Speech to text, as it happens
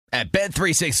At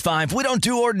Bet365, we don't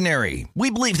do ordinary. We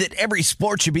believe that every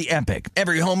sport should be epic.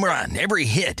 Every home run, every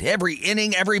hit, every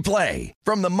inning, every play.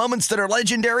 From the moments that are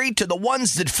legendary to the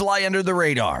ones that fly under the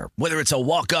radar. Whether it's a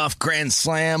walk-off grand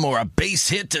slam or a base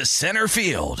hit to center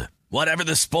field. Whatever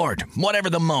the sport, whatever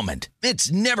the moment.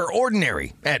 It's never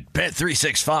ordinary at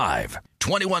Bet365.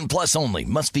 21 plus only.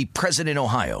 Must be present in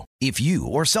Ohio. If you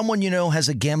or someone you know has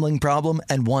a gambling problem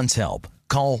and wants help,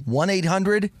 call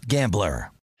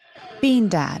 1-800-GAMBLER. Bean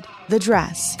Dad, The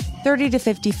Dress, 30 to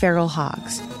 50 Feral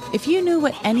Hogs. If you knew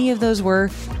what any of those were,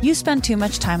 you spend too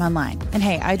much time online. And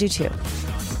hey, I do too.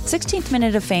 16th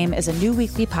Minute of Fame is a new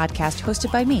weekly podcast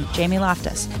hosted by me, Jamie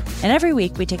Loftus. And every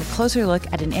week we take a closer look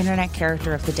at an internet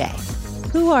character of the day.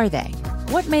 Who are they?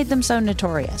 What made them so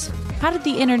notorious? How did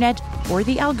the internet or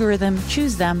the algorithm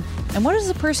choose them? And what does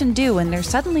a person do when they're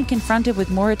suddenly confronted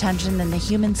with more attention than the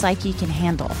human psyche can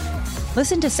handle?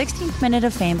 Listen to 16th Minute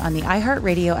of Fame on the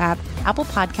iHeartRadio app, Apple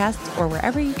Podcasts, or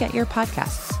wherever you get your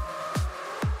podcasts.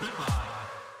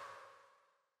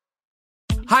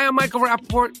 Hi, I'm Michael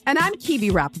Rappaport. And I'm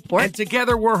Kibi Rappaport. And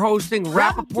together we're hosting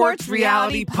Rappaport's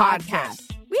Reality Podcast.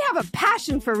 We have a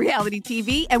passion for reality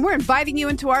TV, and we're inviting you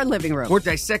into our living room. We're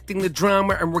dissecting the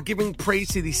drama, and we're giving praise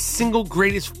to the single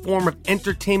greatest form of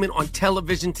entertainment on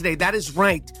television today. That is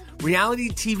right. Reality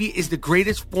TV is the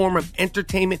greatest form of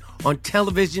entertainment on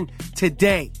television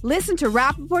today. Listen to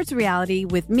Rappaport's Reality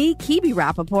with me, Kibi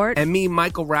Rappaport. And me,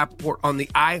 Michael Rappaport, on the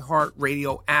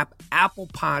iHeartRadio app, Apple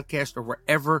Podcast, or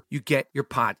wherever you get your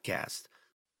podcast.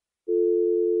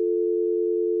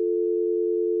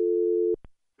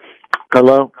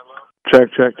 Hello? Check.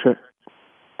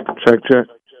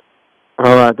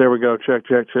 All right, there we go. Check.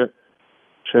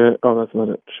 Oh, that's not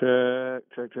it. Check.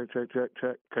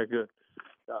 Okay, good.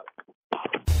 Got it.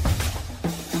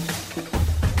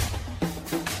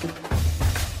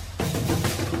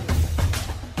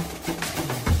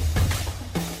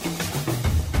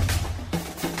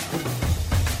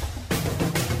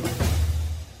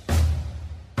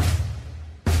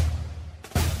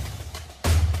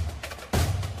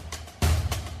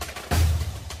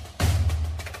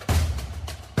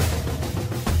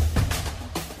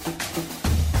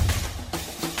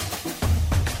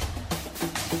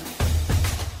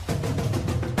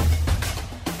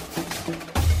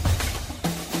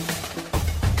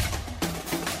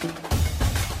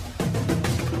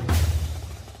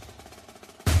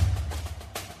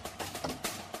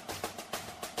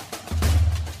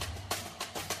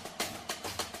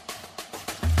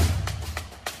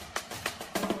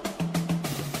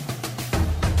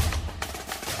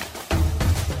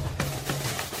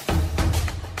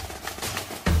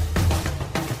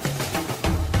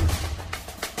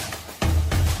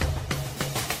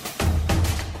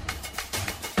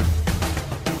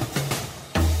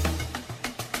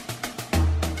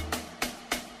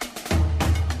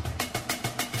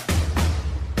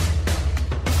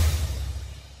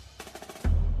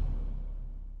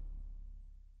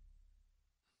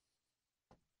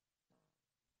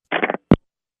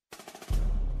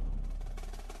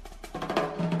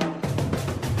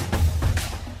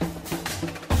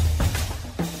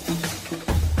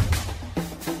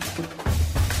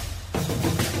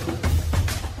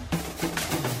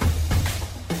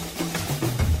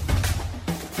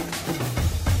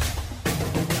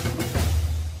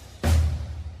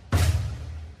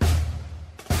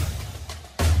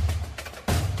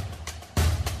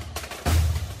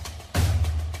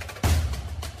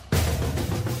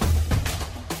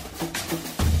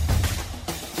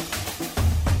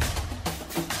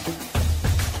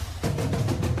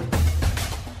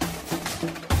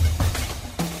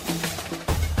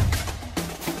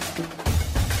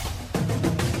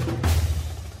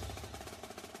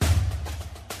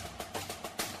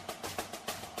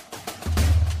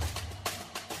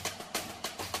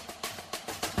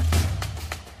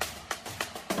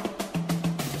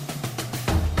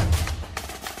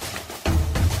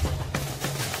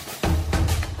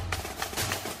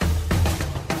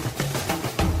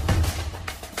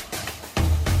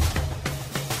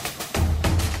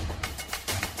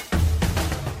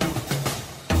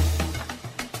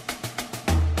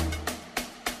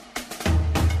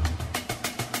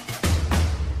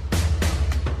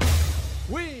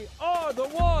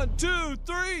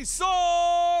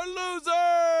 Sore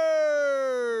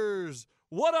losers!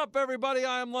 What up, everybody?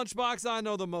 I am Lunchbox. I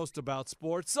know the most about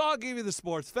sports, so I'll give you the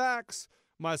sports facts,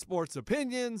 my sports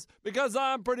opinions, because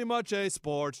I'm pretty much a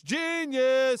sports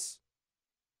genius.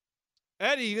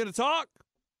 Eddie, you gonna talk?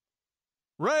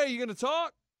 Ray, you gonna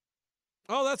talk?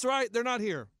 Oh, that's right. They're not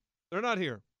here.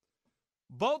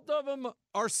 Both of them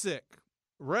are sick.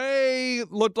 Ray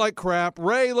looked like crap.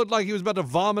 Ray looked like he was about to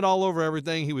vomit all over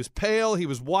everything. He was pale. He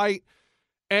was white.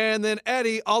 And then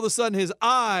Eddie, all of a sudden, his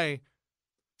eye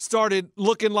started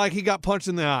looking like he got punched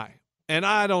in the eye. And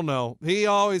I don't know. He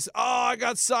always, I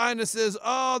got sinuses.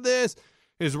 This.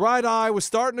 His right eye was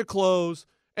starting to close.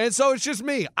 And so it's just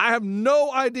me. I have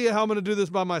no idea how I'm going to do this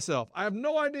by myself. I have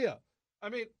no idea. I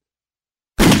mean,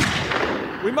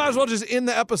 we might as well just end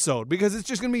the episode because it's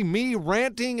just going to be me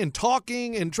ranting and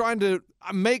talking and trying to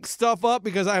make stuff up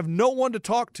because I have no one to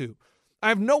talk to. I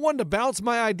have no one to bounce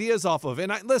my ideas off of.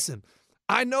 And listen,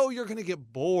 I know you're going to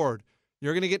get bored.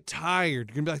 You're going to get tired.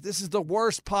 You're going to be like, this is the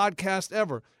worst podcast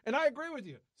ever. And I agree with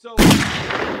you. So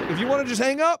if you want to just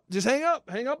hang up.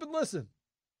 Hang up and listen.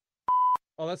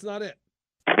 Oh, that's not it.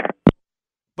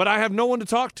 But I have no one to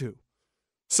talk to.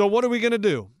 So what are we going to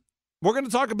do? We're going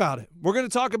to talk about it. We're going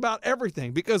to talk about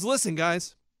everything because, listen,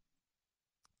 guys,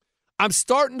 I'm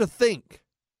starting to think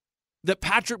that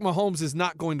Patrick Mahomes is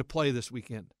not going to play this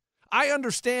weekend. I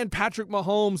understand Patrick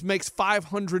Mahomes makes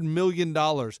 $500 million.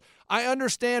 I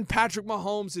understand Patrick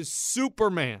Mahomes is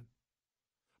Superman.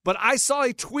 But I saw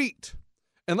a tweet,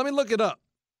 and let me look it up,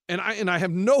 and I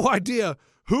have no idea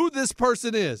who this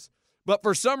person is. But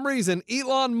for some reason,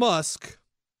 Elon Musk,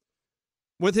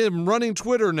 with him running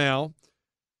Twitter now,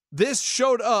 this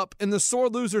showed up in the Sore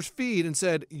Losers feed and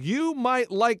said, you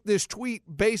might like this tweet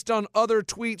based on other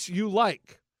tweets you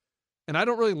like. And I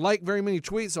don't really like very many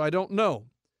tweets, so I don't know.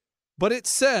 But it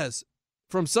says,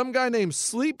 from some guy named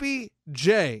Sleepy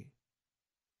J,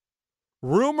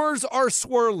 rumors are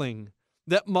swirling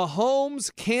that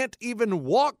Mahomes can't even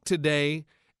walk today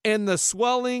and the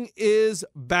swelling is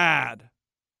bad.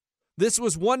 This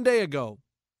was 1 day ago.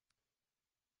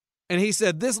 And he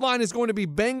said, this line is going to be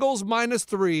Bengals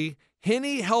 -3.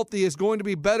 Henny healthy is going to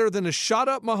be better than a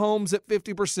shot-up Mahomes at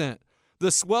 50%.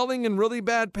 The swelling and really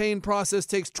bad pain process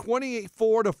takes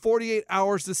 24 to 48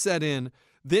 hours to set in.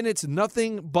 Then it's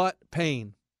nothing but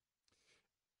pain.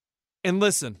 And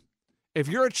listen, if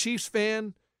you're a Chiefs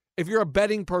fan, if you're a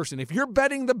betting person, if you're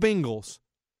betting the Bengals,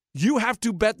 you have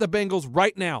to bet the Bengals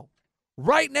right now.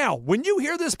 Right now, when you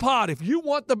hear this pod, if you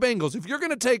want the Bengals, if you're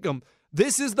going to take them,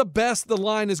 this is the best the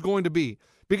line is going to be.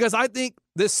 Because I think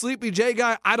this Sleepy J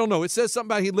guy, I don't know. It says something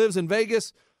about he lives in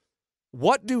Vegas.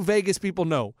 What do Vegas people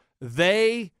know?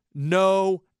 They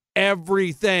know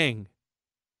everything.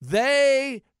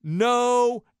 They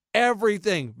know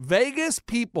everything. Vegas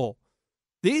people,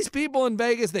 these people in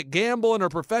Vegas that gamble and are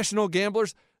professional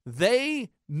gamblers, they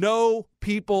know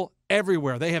people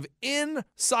everywhere. They have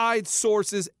inside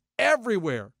sources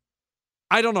everywhere.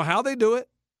 I don't know how they do it.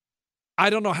 I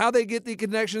don't know how they get the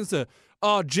connections to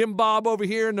Jim Bob over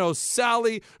here knows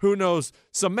Sally, who knows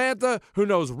Samantha, who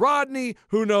knows Rodney,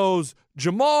 who knows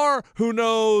Jamar, who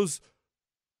knows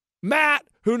Matt,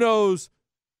 who knows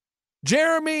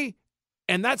Jeremy,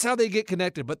 and that's how they get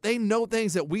connected. But they know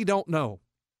things that we don't know.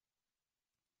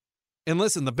 And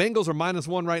listen, the Bengals are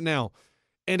 -1 right now.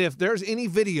 And if there's any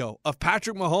video of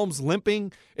Patrick Mahomes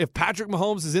limping, if Patrick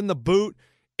Mahomes is in the boot,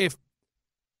 if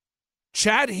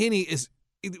Chad Henne is,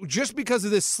 just because of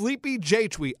this Sleepy J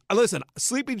tweet, listen,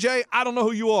 Sleepy J, I don't know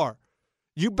who you are.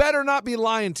 You better not be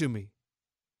lying to me.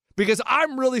 Because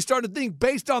I'm really starting to think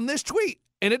based on this tweet.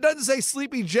 And it doesn't say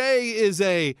Sleepy J is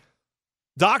a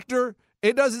doctor.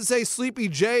 It doesn't say Sleepy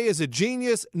J is a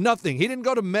genius. Nothing. He didn't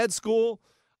go to med school.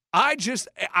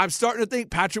 I'm starting to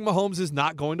think Patrick Mahomes is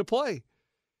not going to play.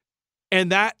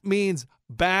 And that means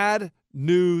bad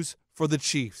news for the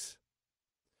Chiefs.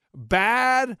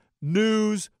 Bad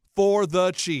news for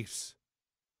the Chiefs.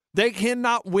 They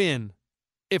cannot win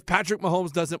if Patrick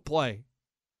Mahomes doesn't play.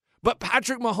 But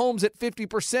Patrick Mahomes at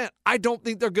 50%, I don't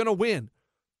think they're going to win.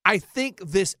 I think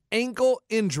this ankle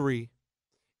injury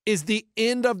is the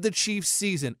end of the Chiefs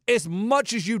season, as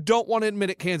much as you don't want to admit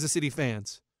it, Kansas City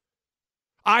fans.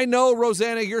 I know,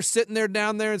 Rosanna, you're sitting there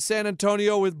down there in San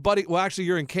Antonio with Buddy. Well, actually,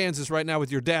 you're in Kansas right now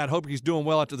with your dad. Hope he's doing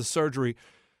well after the surgery.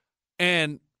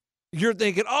 And you're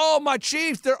thinking, oh, my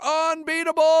Chiefs, they're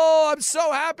unbeatable. I'm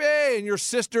so happy. And your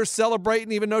sister's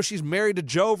celebrating even though she's married to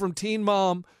Joe from Teen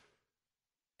Mom.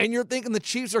 And you're thinking the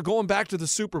Chiefs are going back to the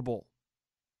Super Bowl.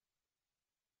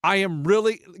 I am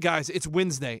really, guys, it's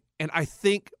Wednesday, and I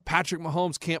think Patrick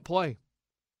Mahomes can't play.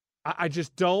 I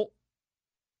just don't.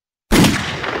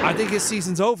 I think his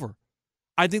season's over.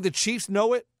 I think the Chiefs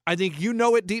know it. I think you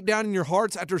know it deep down in your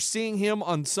hearts after seeing him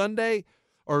on Sunday.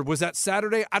 Or was that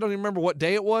Saturday? I don't even remember what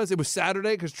day it was. It was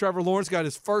Saturday because Trevor Lawrence got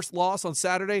his first loss on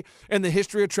Saturday in the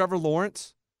history of Trevor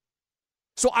Lawrence.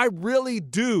 So I really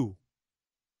do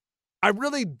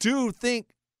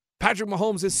think Patrick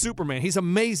Mahomes is Superman. He's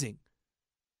amazing.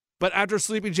 But after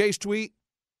Sleepy J's tweet,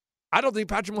 I don't think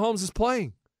Patrick Mahomes is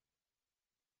playing.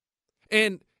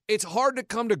 And it's hard to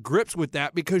come to grips with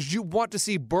that because you want to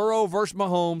see Burrow versus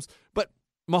Mahomes, but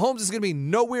Mahomes is going to be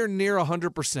nowhere near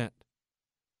 100%.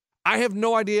 I have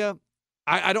no idea.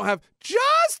 I don't have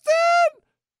Justin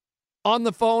on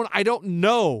the phone. I don't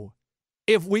know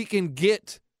if we can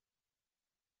get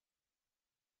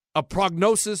a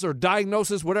prognosis or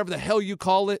diagnosis, whatever the hell you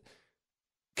call it.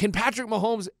 Can Patrick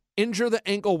Mahomes injure the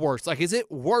ankle worse? Like, is it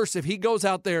worse if he goes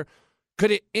out there?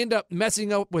 Could it end up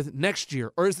messing up with next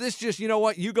year? Or is this just, you know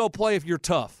what, you go play if you're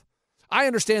tough? I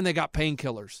understand they got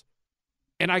painkillers,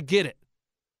 and I get it.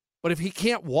 But if he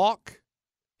can't walk,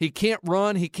 he can't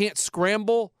run, he can't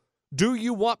scramble, do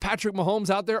you want Patrick Mahomes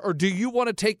out there, or do you want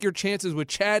to take your chances with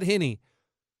Chad Henne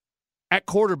at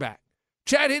quarterback?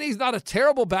 Chad Henne's not a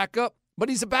terrible backup, but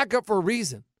he's a backup for a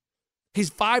reason. He's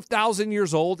 5,000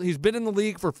 years old. He's been in the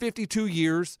league for 52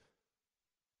 years.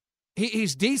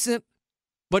 He's decent,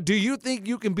 but do you think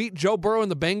you can beat Joe Burrow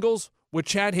and the Bengals with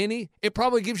Chad Henne? It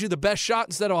probably gives you the best shot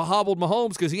instead of a hobbled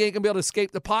Mahomes because he ain't going to be able to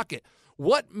escape the pocket.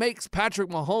 What makes Patrick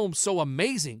Mahomes so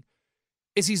amazing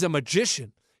is he's a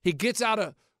magician. He gets out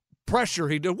of pressure.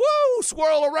 He does,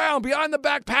 swirl around, behind the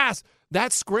back pass.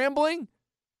 That scrambling,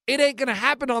 it ain't going to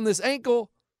happen on this ankle.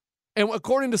 And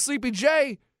according to Sleepy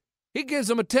J, he gives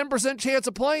him a 10% chance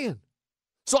of playing.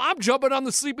 So I'm jumping on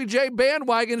the Sleepy J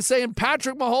bandwagon and saying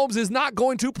Patrick Mahomes is not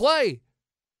going to play.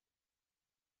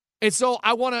 And so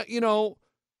I want to,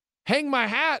 hang my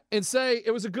hat and say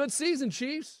it was a good season,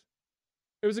 Chiefs.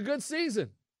 It was a good season.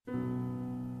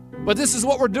 But this is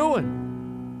what we're doing.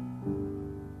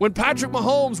 When Patrick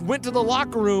Mahomes went to the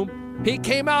locker room, he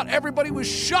came out, everybody was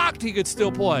shocked he could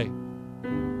still play.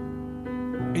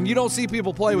 And you don't see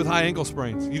people play with high ankle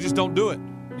sprains. You just don't do it.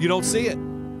 You don't see it.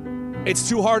 It's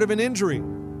too hard of an injury.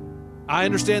 I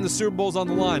understand the Super Bowl's on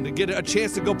the line to get a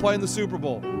chance to go play in the Super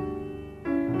Bowl.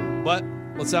 But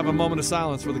let's have a moment of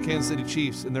silence for the Kansas City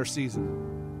Chiefs in their season.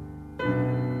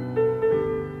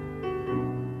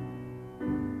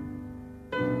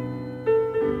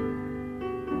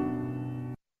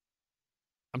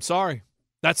 I'm sorry.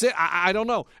 That's it. I don't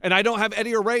know. And I don't have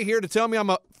Eddie or Ray here to tell me I'm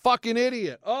a fucking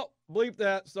idiot. Oh, bleep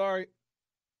that. Sorry.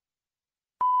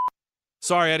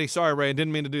 Sorry, Eddie. Sorry, Ray. I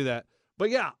didn't mean to do that.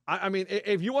 But yeah, I mean,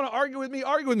 if you want to argue with me,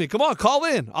 argue with me. Come on, call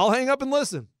in. I'll hang up and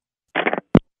listen.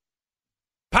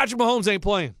 Patrick Mahomes ain't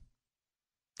playing.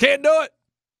 Can't do it.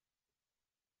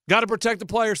 Got to protect the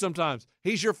player sometimes.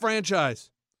 He's your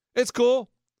franchise. It's cool.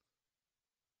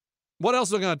 What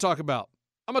else am I going to talk about?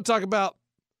 I'm going to talk about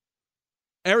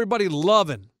everybody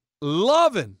loving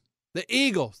the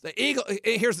Eagles. The Eagles.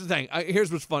 Here's the thing.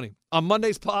 Here's what's funny. On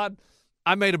Monday's pod,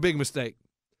 I made a big mistake.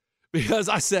 Because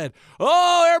I said,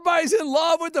 everybody's in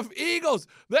love with the Eagles.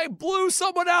 They blew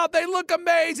someone out. They look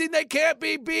amazing. They can't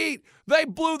be beat. They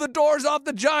blew the doors off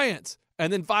the Giants.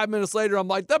 And then 5 minutes later, I'm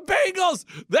like, the Bengals,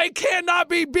 they cannot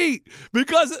be beat.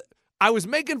 Because I was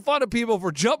making fun of people for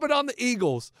jumping on the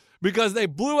Eagles because they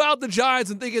blew out the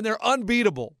Giants and thinking they're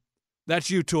unbeatable. That's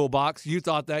you, Toolbox. You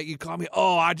thought that. You call me,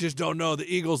 I just don't know. The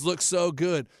Eagles look so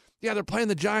good. Yeah, they're playing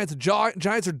the Giants. The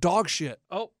Giants are dog shit.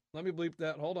 Oh, let me bleep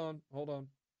that. Hold on.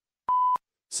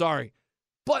 Sorry.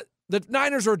 But the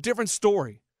Niners are a different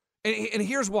story. And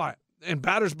here's why. And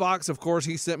Batter's Box, of course,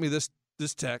 he sent me this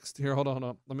text. Here, hold on.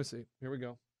 Let me see. Here we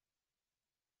go.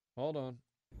 Hold on.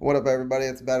 What up, everybody?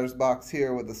 It's Batter's Box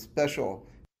here with a special.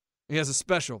 He has a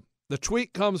special. The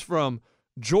tweet comes from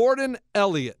Jordan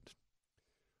Elliott.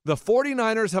 The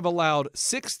 49ers have allowed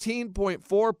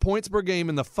 16.4 points per game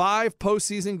in the 5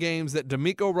 postseason games that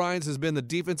DeMeco Ryans has been the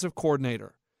defensive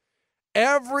coordinator.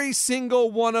 Every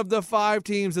single one of the 5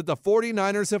 teams that the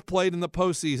 49ers have played in the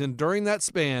postseason during that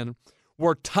span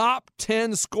were top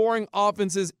 10 scoring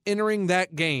offenses entering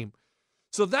that game.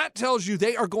 So that tells you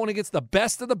they are going against the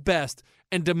best of the best,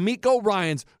 and DeMeco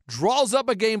Ryans draws up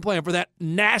a game plan for that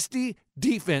nasty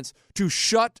defense to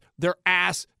shut their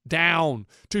ass down,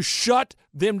 to shut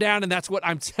them down, and that's what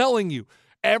I'm telling you.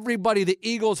 Everybody, the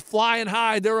Eagles flying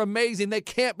high, they're amazing, they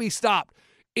can't be stopped.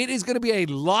 It is going to be a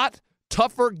lot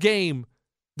tougher game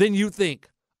than you think.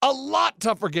 A lot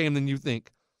tougher game than you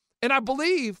think. And I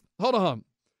believe, hold on.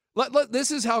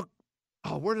 This is how,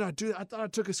 where did I do that? I thought I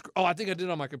took a screen. I think I did it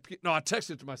on my computer. No, I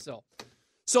texted it to myself.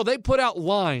 So they put out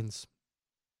lines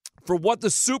for what the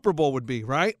Super Bowl would be,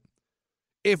 right?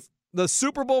 If the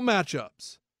Super Bowl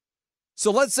matchups. So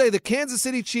let's say the Kansas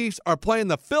City Chiefs are playing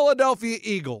the Philadelphia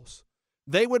Eagles.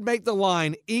 They would make the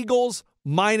line Eagles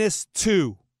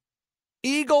 -2.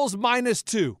 Eagles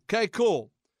 -2. Okay,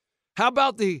 cool. How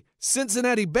about the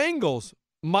Cincinnati Bengals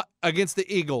against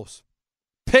the Eagles?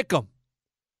 Pick them.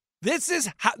 This is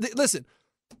how, listen,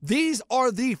 these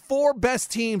are the 4 best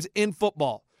teams in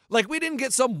football. Like, we didn't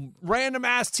get some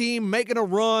random-ass team making a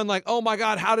run like, oh, my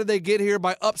God, how did they get here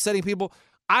by upsetting people?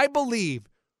 I believe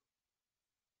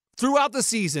throughout the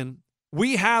season,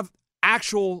 we have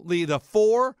actually the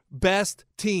 4 best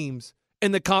teams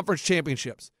in the conference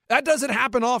championships. That doesn't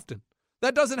happen often.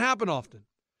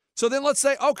 So then let's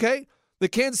say, okay, the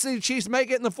Kansas City Chiefs make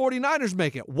it and the 49ers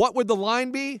make it. What would the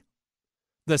line be?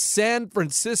 The San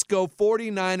Francisco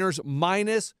 49ers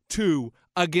 -2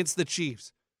 against the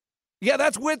Chiefs. Yeah,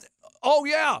 that's with,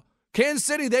 Kansas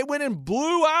City, they went and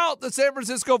blew out the San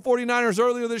Francisco 49ers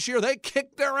earlier this year. They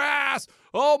kicked their ass.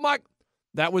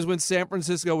 That was when San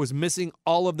Francisco was missing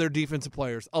all of their defensive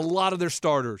players, a lot of their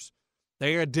starters.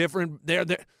 They're a different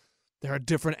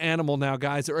animal now,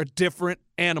 guys. They're a different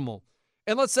animal.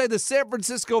 And let's say the San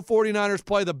Francisco 49ers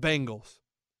play the Bengals.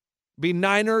 Be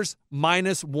Niners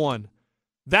 -1.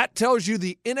 That tells you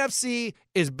the NFC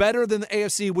is better than the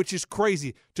AFC, which is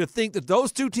crazy to think that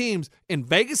those two teams, in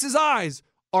Vegas's eyes,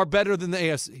 are better than the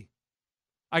AFC.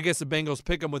 I guess the Bengals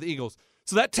pick them with Eagles.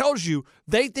 So that tells you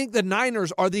they think the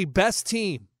Niners are the best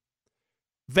team.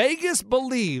 Vegas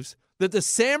believes that the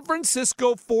San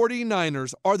Francisco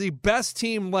 49ers are the best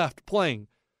team left playing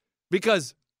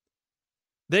because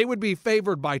they would be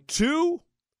favored by 2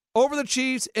 over the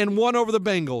Chiefs and 1 over the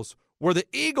Bengals, where the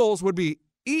Eagles would be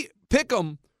pick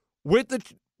them with the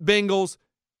Bengals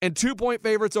and 2-point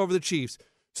favorites over the Chiefs.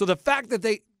 So the fact that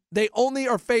they only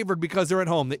are favored because they're at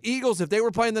home. The Eagles, if they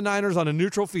were playing the Niners on a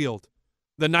neutral field,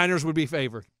 the Niners would be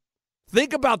favored.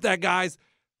 Think about that, guys.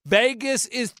 Vegas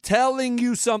is telling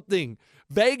you something.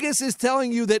 Vegas is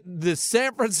telling you that the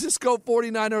San Francisco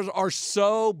 49ers are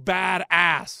so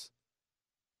badass.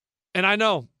 And I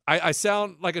know, I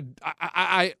sound like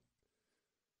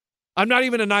I'm not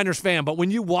even a Niners fan, but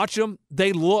when you watch them,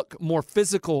 they look more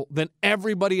physical than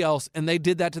everybody else, and they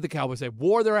did that to the Cowboys. They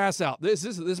wore their ass out.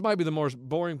 This might be the most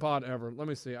boring pod ever. Let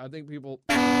me see. I think people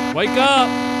wake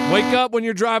up when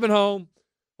you're driving home.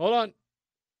 Hold on.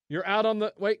 You're out on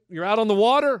the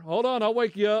water? Hold on, I'll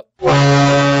wake you up.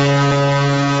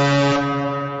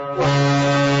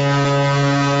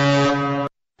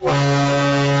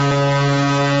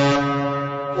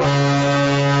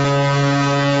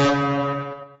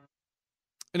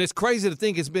 And it's crazy to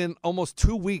think it's been almost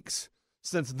 2 weeks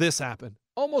since this happened.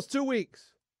 Almost 2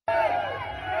 weeks.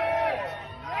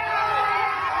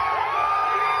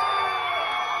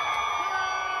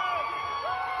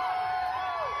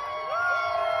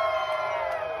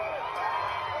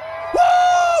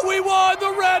 Woo! We won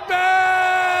the red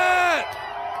bet!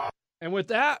 And with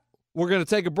that, we're going to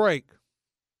take a break.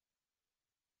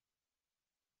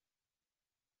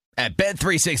 At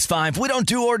Bet365, we don't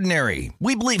do ordinary.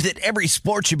 We believe that every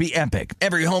sport should be epic.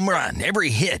 Every home run, every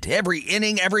hit, every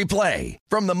inning, every play.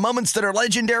 From the moments that are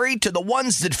legendary to the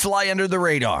ones that fly under the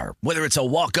radar. Whether it's a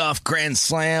walk-off grand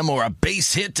slam or a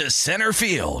base hit to center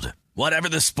field. Whatever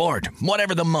the sport,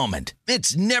 whatever the moment.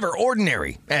 It's never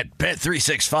ordinary at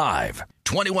Bet365.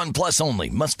 21 plus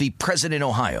only. Must be present in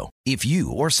Ohio. If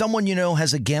you or someone you know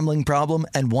has a gambling problem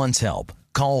and wants help,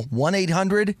 call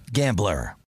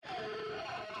 1-800-GAMBLER.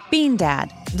 Bean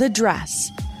Dad, The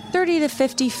Dress, 30 to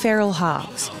 50 Feral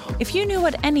Hogs. If you knew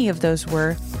what any of those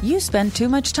were, you spend too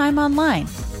much time online.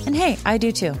 And hey, I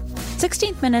do too.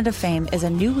 16th Minute of Fame is a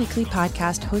new weekly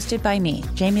podcast hosted by me,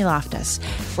 Jamie Loftus,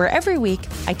 where every week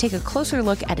I take a closer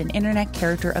look at an internet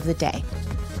character of the day.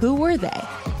 Who were they?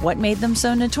 What made them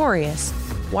so notorious?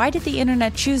 Why did the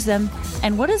internet choose them?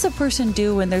 And what does a person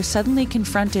do when they're suddenly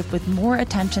confronted with more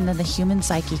attention than the human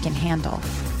psyche can handle?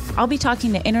 I'll be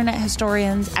talking to internet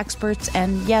historians, experts,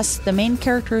 and yes, the main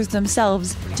characters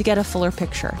themselves to get a fuller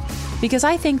picture. Because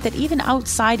I think that even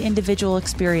outside individual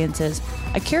experiences,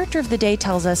 a character of the day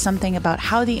tells us something about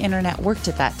how the internet worked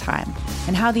at that time,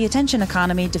 and how the attention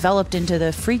economy developed into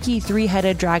the freaky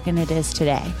three-headed dragon it is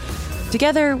today.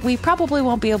 Together, we probably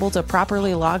won't be able to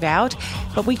properly log out,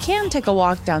 but we can take a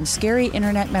walk down scary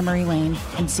internet memory lane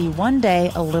and see one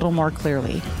day a little more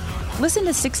clearly. Listen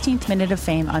to 16th Minute of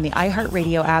Fame on the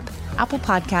iHeartRadio app, Apple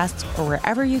Podcasts, or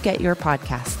wherever you get your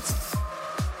podcasts.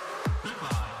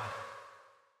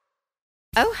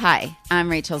 Oh, hi, I'm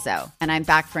Rachel Zoe, and I'm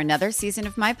back for another season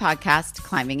of my podcast,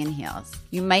 Climbing in Heels.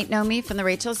 You might know me from the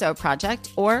Rachel Zoe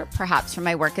Project, or perhaps from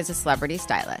my work as a celebrity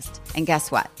stylist. And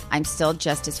guess what? I'm still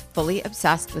just as fully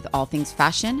obsessed with all things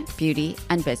fashion, beauty,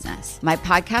 and business. My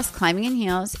podcast, Climbing in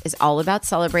Heels, is all about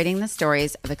celebrating the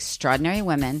stories of extraordinary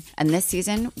women, and this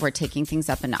season, we're taking things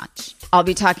up a notch. I'll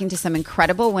be talking to some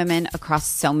incredible women across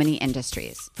so many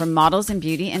industries, from models and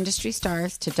beauty industry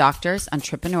stars to doctors,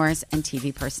 entrepreneurs, and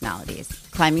TV personalities.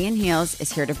 Climbing in Heels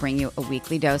is here to bring you a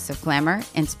weekly dose of glamour,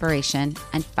 inspiration,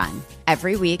 and fun.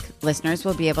 Every week, listeners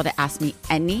will be able to ask me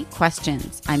any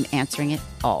questions. I'm answering it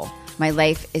all. My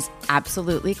life is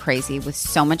absolutely crazy with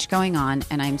so much going on,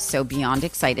 and I'm so beyond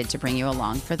excited to bring you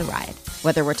along for the ride.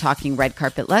 Whether we're talking red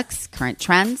carpet looks, current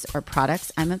trends, or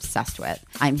products I'm obsessed with,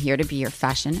 I'm here to be your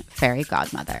fashion fairy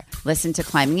godmother. Listen to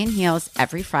Climbing in Heels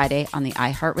every Friday on the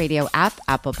iHeartRadio app,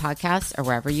 Apple Podcasts, or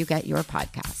wherever you get your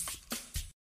podcasts.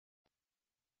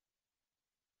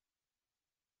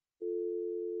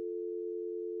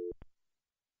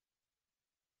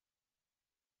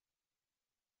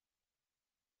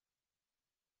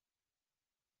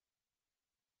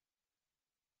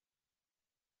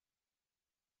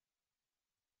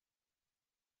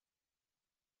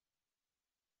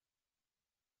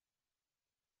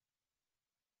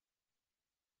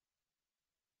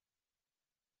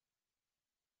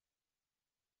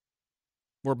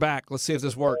 We're back. Let's see if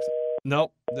this works.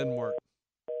 Nope, didn't work.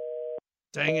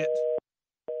 Dang it.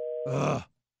 Ugh.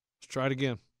 Let's try it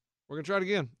again. We're going to try it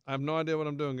again. I have no idea what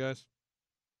I'm doing, guys.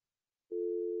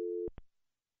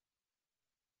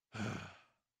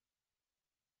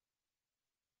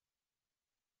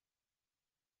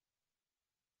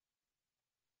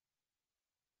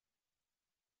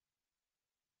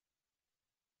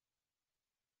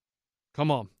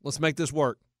 Come on. Let's make this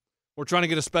work. We're trying to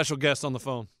get a special guest on the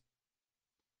phone.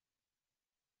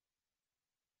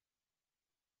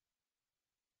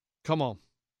 Come on.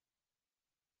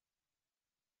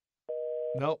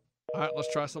 Nope. All right,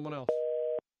 let's try someone else.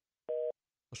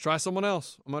 Let's try someone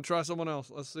else. I'm going to try someone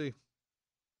else. Let's see.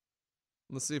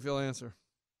 Let's see if he'll answer.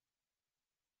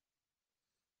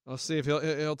 Let's see if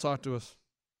he'll talk to us.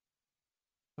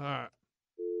 All right.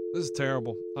 This is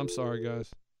terrible. I'm sorry,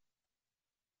 guys.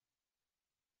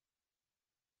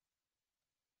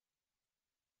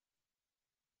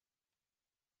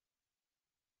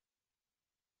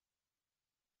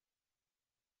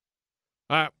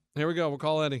 All right, here we go. We'll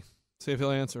call Eddie. See if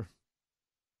he'll answer.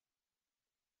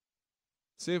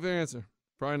 See if he'll answer.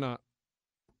 Probably not.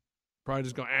 Probably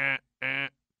just go,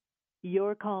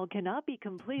 Your call cannot be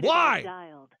completed Why? or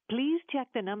dialed. Please check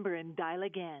the number and dial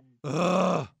again.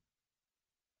 Ugh.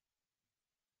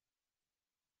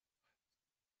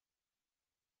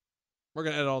 We're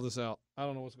going to edit all this out. I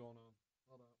don't know what's going on.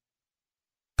 Hold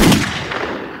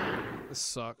on. This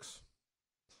sucks.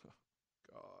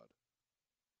 God.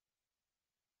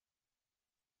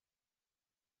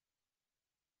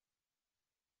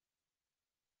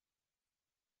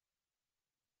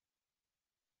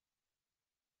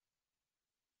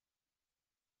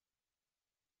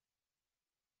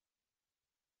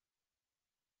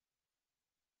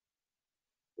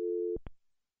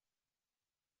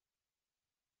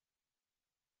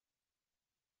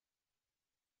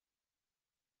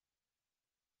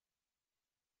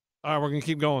 All right, we're going to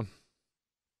keep going.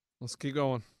 Let's keep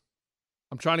going.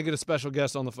 I'm trying to get a special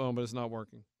guest on the phone, but it's not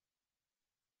working.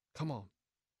 Come on.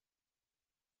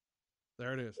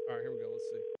 There it is. All right, here we go. Let's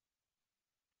see.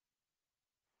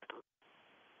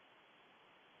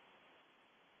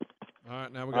 All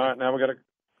right, now we got to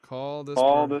call this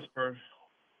person.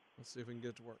 Let's see if we can get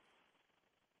it to work.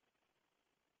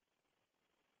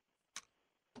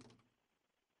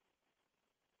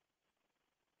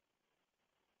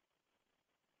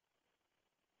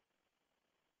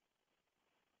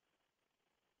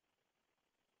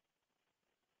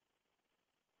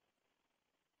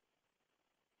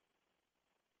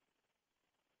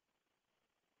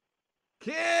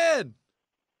 Kid!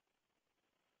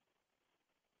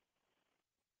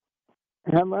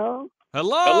 Hello?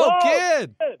 Hello,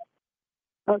 kid!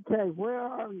 Okay, where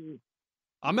are you?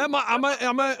 I'm at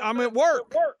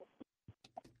work.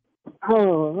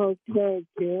 Oh, okay,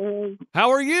 kid. How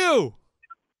are you?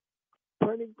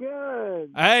 Pretty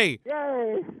good. Hey.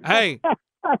 Yay. Hey.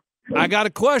 I got a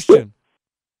question.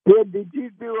 Did you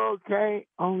do okay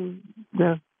on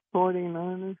the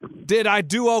 49ers? Did I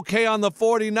do okay on the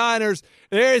 49ers?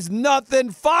 There's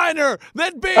nothing finer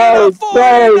than being a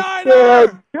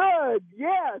 49er. Good.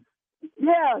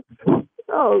 Yes.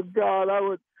 Oh, God.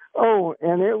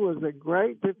 And it was a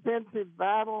great defensive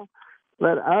battle.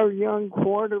 But our young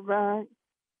quarterback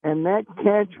and that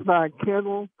catch by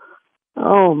Kittle,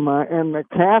 oh, my, and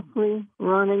McCaffrey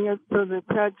running it for the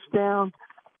touchdown.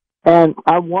 And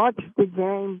I watched the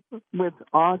game with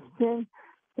Austin,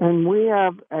 and we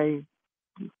have a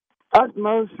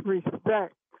utmost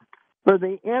respect for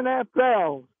the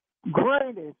NFL's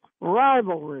greatest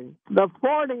rivalry, the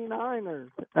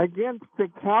 49ers against the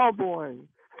Cowboys.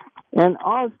 And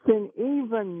Austin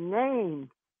even named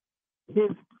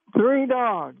his 3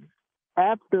 dogs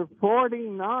after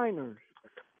 49ers.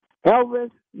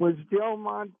 Elvis was Joe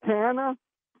Montana.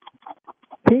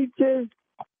 Peaches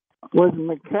was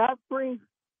McCaffrey.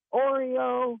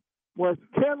 Oreo was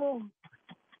Kittle.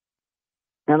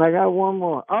 And I got one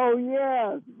more. Oh,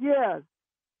 yes.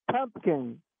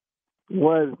 Pumpkin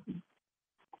was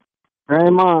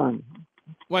Raymond.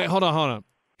 Wait, hold on.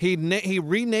 He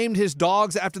renamed his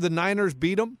dogs after the Niners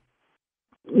beat him?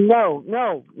 No.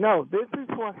 This is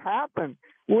what happened.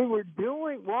 We were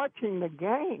watching the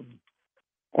game,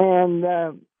 and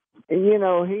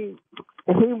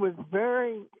he was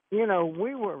very,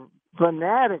 we were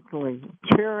fanatically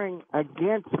cheering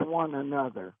against one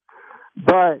another,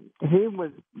 but he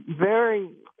was very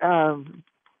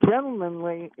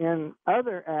gentlemanly in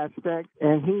other aspects,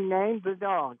 and he named the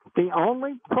dogs. The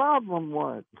only problem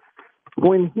was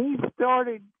when he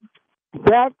started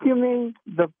vacuuming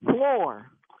the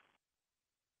floor,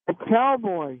 the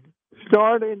Cowboys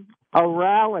started a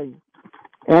rally,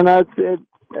 and I said,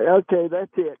 okay,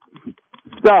 that's it.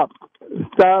 Stop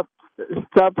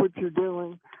what you're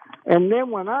doing. And then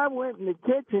when I went in the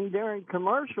kitchen during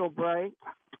commercial break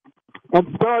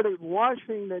and started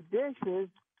washing the dishes,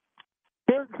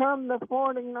 here come the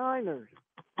 49ers.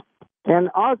 And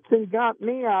Austin got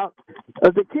me out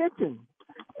of the kitchen.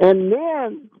 And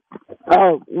then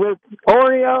with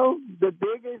Oreo, the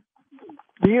biggest,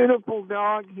 beautiful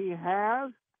dog he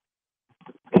has,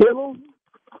 Kittle,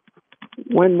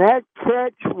 when that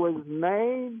catch was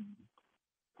made,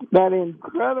 that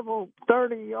incredible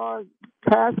 30-yard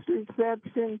pass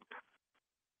reception,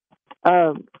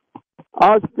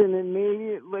 Austin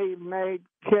immediately made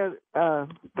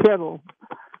Kittle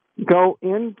go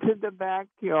into the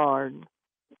backyard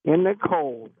in the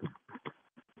cold,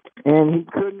 and he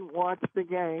couldn't watch the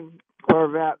game for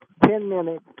about 10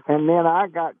 minutes, and then I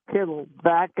got Kittle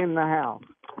back in the house.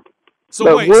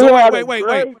 So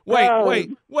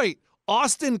wait.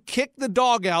 Austin kicked the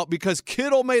dog out because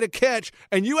Kittle made a catch,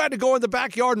 and you had to go in the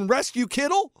backyard and rescue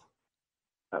Kittle?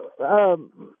 It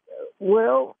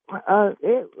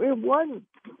wasn't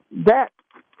that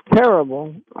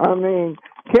terrible. I mean,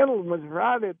 Kittle was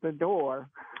right at the door,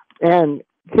 and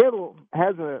Kittle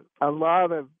has a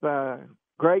lot of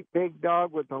great big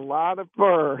dog with a lot of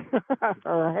fur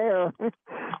or hair,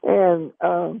 and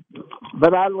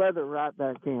but I let him right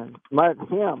back in.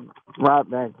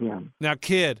 Now,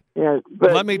 kid,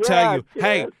 but let me tell you, kid.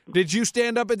 hey, did you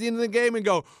stand up at the end of the game and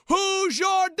go, "Who's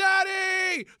your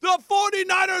daddy? The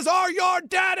 49ers are your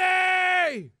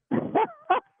daddy"?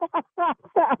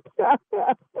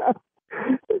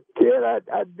 Kid,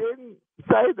 I didn't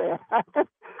say that,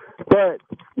 but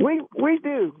we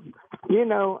do.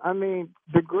 I mean,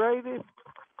 the greatest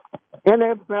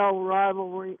NFL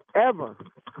rivalry ever.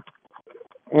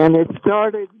 And it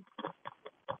started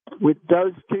with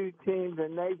those two teams,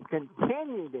 and they've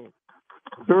continued it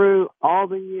through all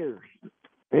the years.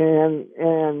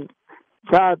 And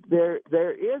God, there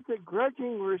is a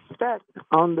grudging respect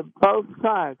on both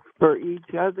sides for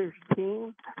each other's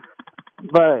team.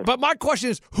 But my question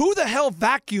is, who the hell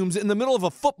vacuums in the middle of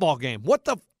a football game?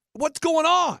 What's going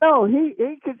on? No,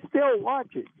 he could still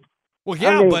watch it. Well,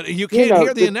 yeah, but you can't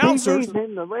hear the announcers. TV's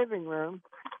in the living room,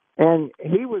 and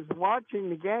he was watching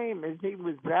the game as he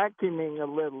was vacuuming a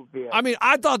little bit. I mean,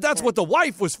 I thought that's what the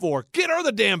wife was for. Get her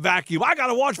the damn vacuum. I got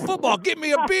to watch football. Get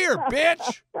me a beer,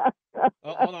 bitch.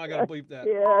 Hold on, I got to bleep that.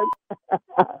 Yeah.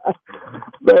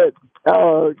 But,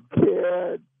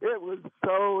 kid, it was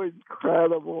so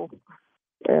incredible.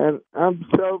 And I'm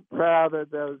so proud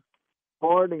of those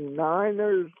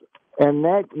 49ers and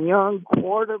that young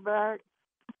quarterback.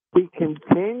 He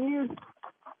continues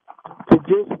to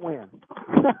just win.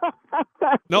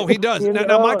 No, he does.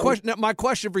 Now, my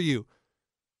question for you: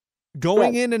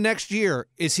 going into next year,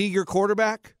 is he your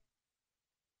quarterback?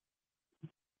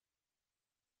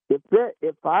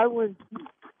 If I was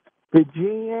the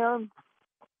GM,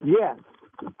 yes.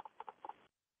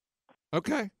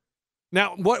 Okay.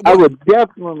 Now, what I would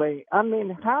definitely. I mean,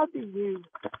 how do you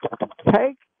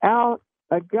take out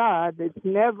a guy that's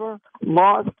never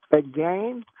lost a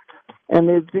game and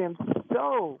has been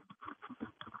so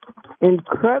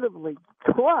incredibly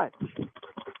clutch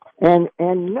and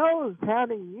knows how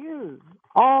to use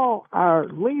all our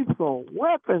lethal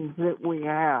weapons that we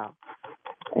have?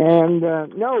 And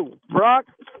no, Brock,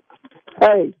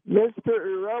 hey, Mr.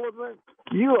 Irrelevant,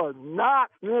 you are not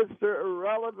Mr.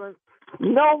 Irrelevant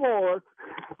no more,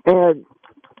 and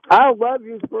I'll love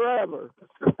you forever.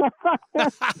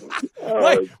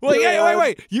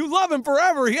 Wait. You love him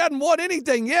forever. He hadn't won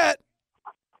anything yet.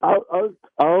 Hey,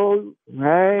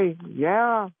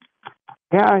 yeah.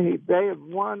 Yeah, they have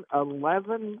won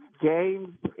 11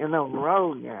 games in a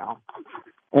row now,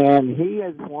 and he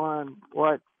has won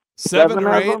what? Seven or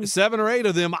of eight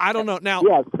of them. I don't know. Now,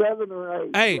 yeah, 7 or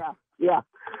 8. hey, yeah.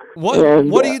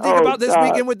 What do you think about this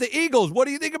weekend with the Eagles? What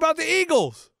do you think about the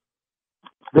Eagles?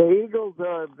 The Eagles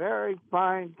are a very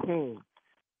fine team.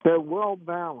 They're well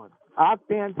balanced,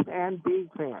 offense and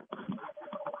defense,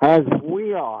 as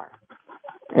we are,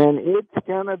 and it's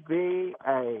going to be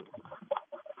a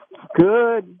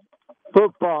good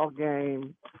football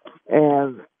game.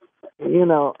 And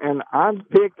and I'm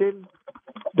picking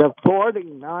the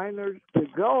 49ers to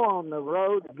go on the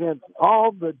road against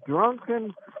all the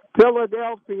drunken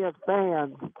Philadelphia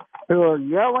fans who are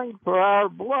yelling for our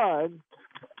blood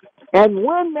and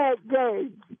win that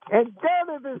game and go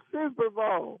to the Super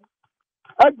Bowl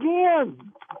again.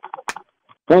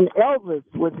 And Elvis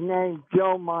was named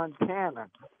Joe Montana.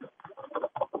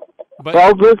 But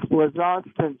Elvis was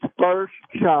Austin's first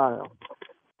child,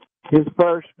 his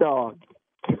first dog.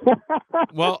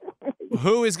 Well,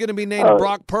 who is going to be named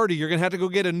Brock Purdy? You're going to have to go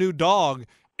get a new dog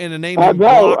and a name him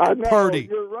Brock Purdy.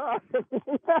 You're right.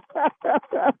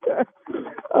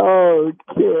 Oh,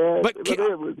 kid. But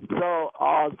it was so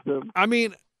awesome. I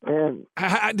mean,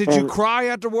 did you cry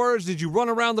afterwards? Did you run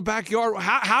around the backyard?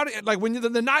 How did, like, when you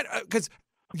the night, because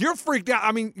you're freaked out.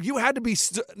 I mean, you had to be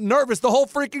nervous the whole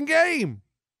freaking game.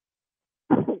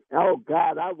 Oh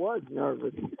God, I was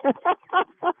nervous.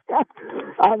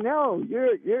 I know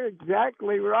you're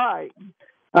exactly right.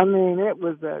 I mean, it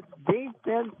was a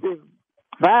defensive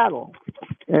battle,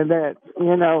 and that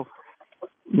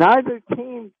neither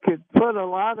team could put a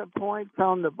lot of points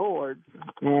on the board,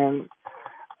 and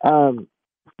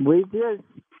we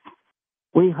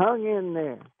hung in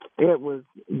there. It was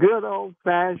good old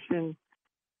fashioned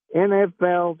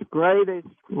NFL's greatest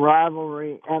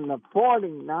rivalry, and the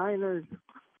 49ers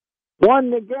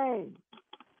won the game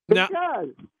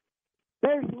because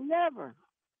there's nothing,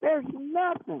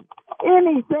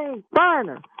 anything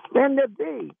finer than to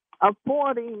be a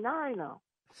 49er.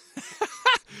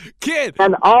 Kid.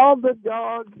 And all the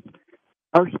dogs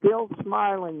are still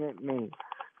smiling at me.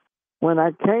 When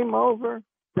I came over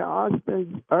to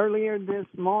Austin earlier this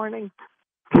morning,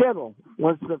 Kittle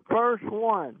was the first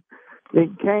one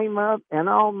that came up and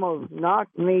almost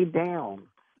knocked me down.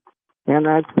 And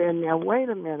I said, now, wait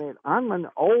a minute, I'm an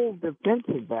old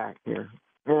defensive back here.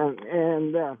 But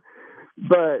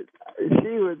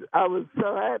I was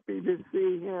so happy to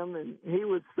see him, and he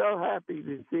was so happy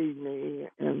to see me.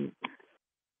 And,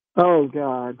 oh,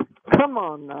 God, come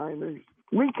on, Niners.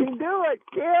 We can do it,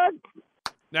 kid.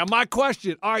 Now, my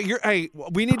question, all right,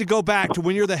 we need to go back to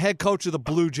when you're the head coach of the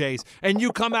Blue Jays and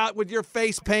you come out with your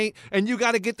face paint and you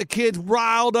got to get the kids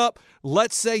riled up.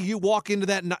 Let's say you walk into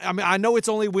that. I mean, I know it's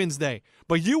only Wednesday,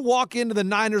 but you walk into the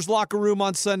Niners locker room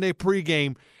on Sunday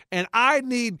pregame, and I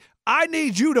need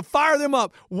you to fire them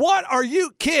up. What are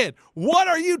you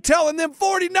telling them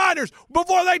 49ers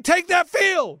before they take that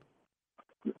field?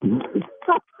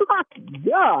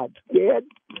 God, kid.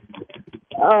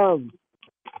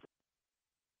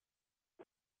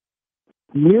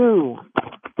 You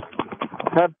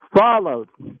have followed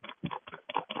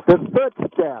the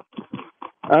footsteps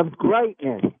of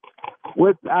greatness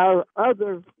with our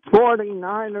other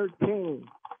 49er team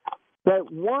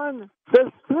that won the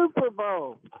Super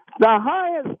Bowl, the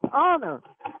highest honor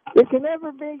that can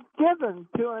ever be given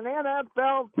to an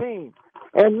NFL team,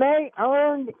 and they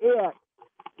earned it.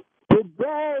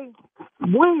 Today,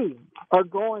 we are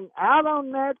going out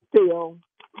on that field,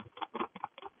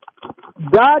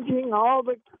 dodging all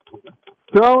the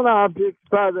thrown objects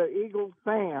by the Eagles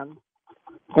fans,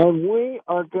 and we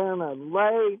are going to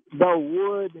lay the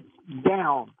wood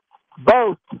down,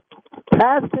 both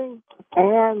passing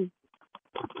and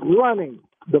running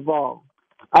the ball.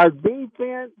 Our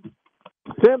defense,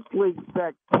 simply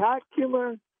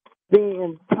spectacular. The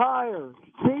entire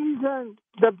season,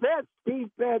 the best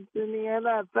defense in the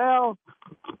NFL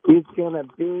is going to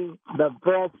be the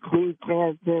best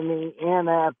defense in the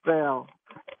NFL.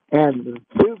 And the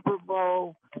Super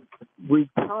Bowl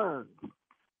returns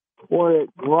where it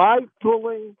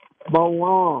rightfully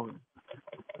belongs,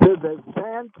 to the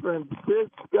San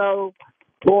Francisco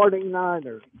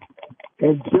 49ers.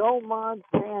 And Joe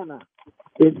Montana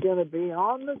is going to be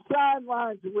on the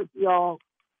sidelines with y'all,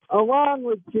 along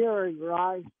with Jerry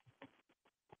Rice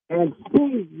and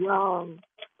Steve Young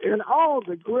and all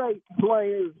the great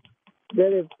players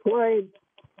that have played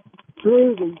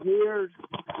through the years.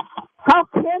 How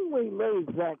can we lose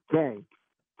that game?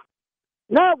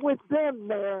 Not with them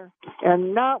there,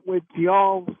 and not with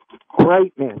y'all's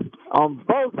greatness on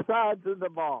both sides of the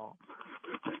ball.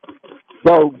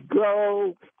 So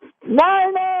go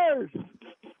Niners!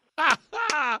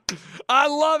 I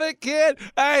love it, kid.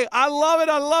 Hey, I love it.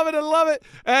 I love it. I love it.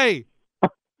 Hey.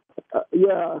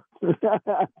 Yeah.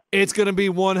 It's going to be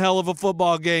one hell of a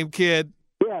football game, kid.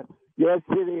 Yes. Yes,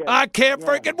 it is. I can't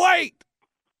freaking wait.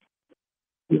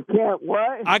 You can't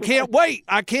wait? I can't wait.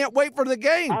 I can't wait for the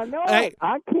game. I know. Hey,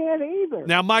 I can't either.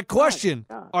 now, my question,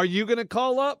 are you going to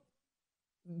call up?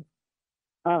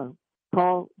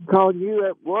 Call you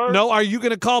at work? No, are you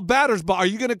going to call Batters Box? Are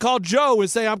you going to call Joe and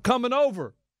say, I'm coming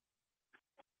over?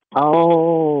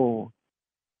 Oh.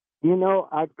 You know,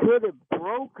 I could have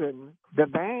broken the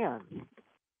band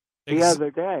the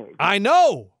other day. I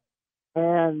know.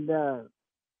 And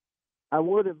I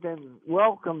would have been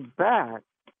welcomed back,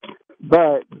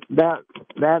 but that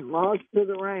loss to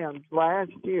the Rams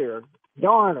last year,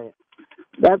 darn it,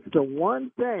 that's the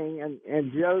one thing,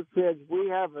 and Joe said, we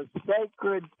have a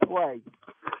sacred place,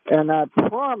 and I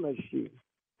promise you,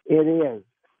 it is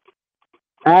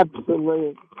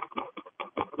absolutely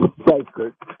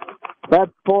sacred. That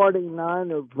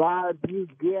 49er vibe you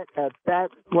get at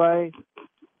that place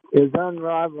is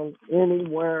unrivaled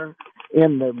anywhere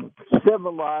in the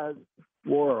civilized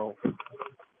world.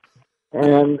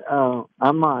 And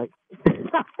I'm like, kid,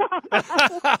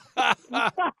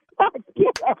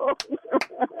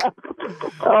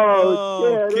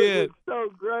 it was so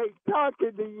great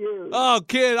talking to you. Oh,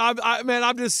 kid,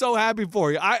 I'm just so happy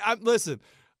for you. I listen.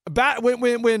 When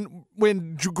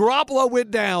Garoppolo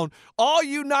went down, all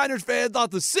you Niners fans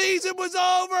thought the season was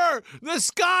over. The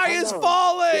sky is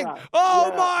falling.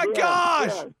 My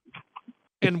gosh. Yeah.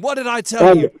 And what did I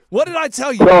tell you? What did I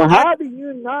tell you? So how do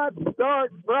you not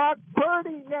start Brock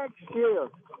Purdy next year?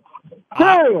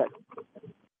 Period.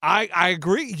 I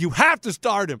agree. You have to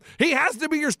start him. He has to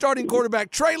be your starting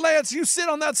quarterback. Trey Lance, you sit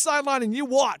on that sideline and you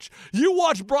watch. You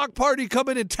watch Brock Purdy come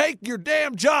in and take your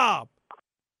damn job.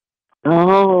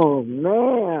 Oh,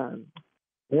 man.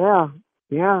 Yeah.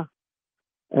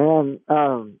 And,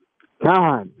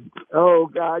 God. Oh,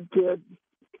 God, kid.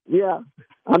 Yeah.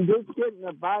 I'm just getting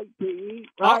a bite to eat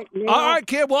right now. All right,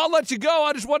 kid. Well, I'll let you go.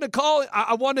 I just wanted to call.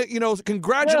 I want to,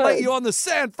 congratulate you on the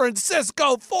San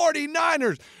Francisco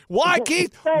 49ers. Why,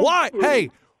 Keith? Why? Hey,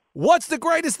 what's the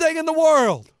greatest thing in the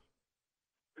world?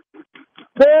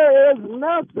 There is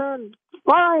nothing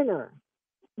finer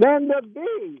than to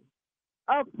be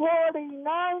a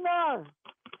 49er.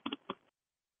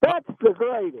 That's the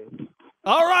greatest.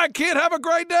 All right, kid. Have a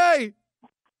great day.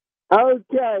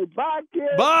 Okay. Bye,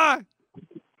 kid. Bye.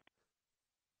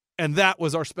 And that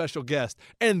was our special guest.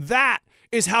 And that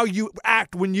is how you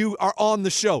act when you are on the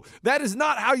show. That is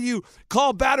not how you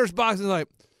call Batters Box and like,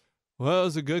 well, it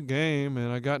was a good game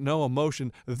and I got no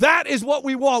emotion. That is what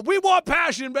we want. We want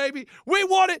passion, baby. We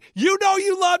want it. You know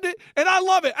you loved it, and I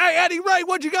love it. Hey, Eddie, Ray,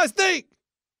 what'd you guys think?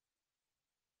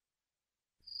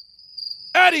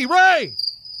 Eddie, Ray.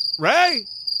 Ray?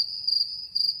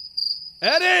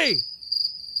 Eddie?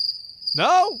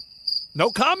 No?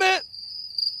 No comment?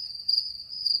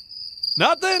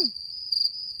 Nothing?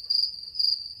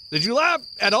 Did you laugh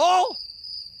at all?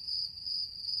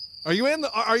 Are you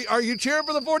are you cheering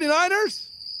for the 49ers?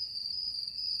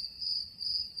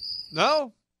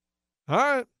 No? All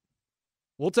right.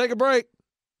 We'll take a break.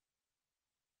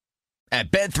 At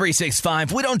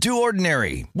Bet365, we don't do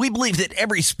ordinary. We believe that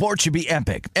every sport should be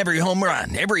epic. Every home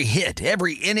run, every hit,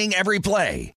 every inning, every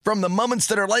play. From the moments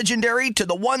that are legendary to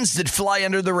the ones that fly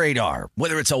under the radar.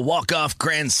 Whether it's a walk-off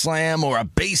grand slam or a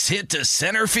base hit to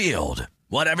center field.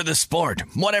 Whatever the sport,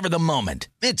 whatever the moment.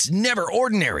 It's never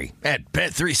ordinary at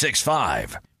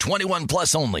Bet365. 21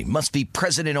 plus only. Must be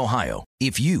present in Ohio.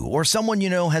 If you or someone you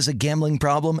know has a gambling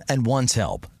problem and wants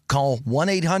help, call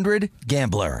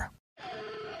 1-800-GAMBLER.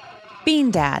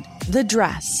 Bean Dad, The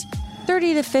Dress,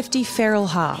 30 to 50 Feral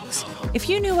Hogs. If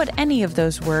you knew what any of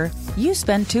those were, you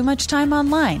spend too much time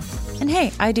online. And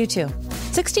hey, I do too.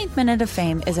 16th Minute of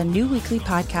Fame is a new weekly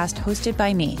podcast hosted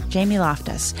by me, Jamie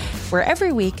Loftus, where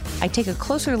every week I take a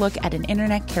closer look at an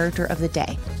internet character of the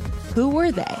day. Who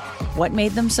were they? What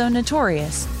made them so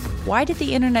notorious? Why did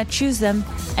the internet choose them?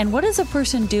 And what does a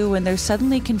person do when they're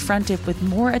suddenly confronted with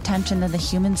more attention than the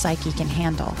human psyche can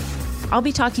handle? I'll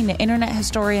be talking to internet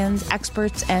historians,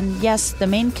 experts, and yes, the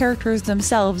main characters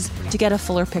themselves to get a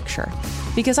fuller picture.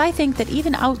 Because I think that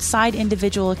even outside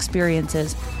individual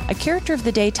experiences, a character of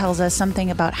the day tells us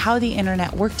something about how the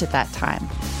internet worked at that time,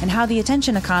 and how the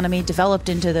attention economy developed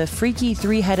into the freaky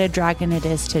three-headed dragon it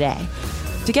is today.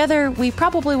 Together, we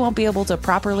probably won't be able to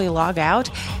properly log out,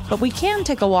 but we can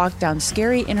take a walk down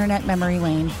scary internet memory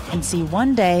lane and see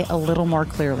one day a little more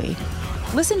clearly.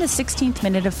 Listen to 16th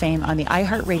Minute of Fame on the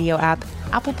iHeartRadio app,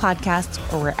 Apple Podcasts,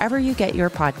 or wherever you get your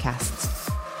podcasts.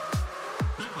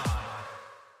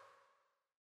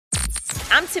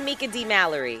 I'm Tamika D.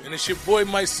 Mallory. And it's your boy,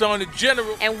 my son, the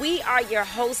General. And we are your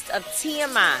hosts of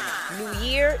TMI. New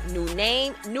year, new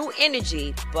name, new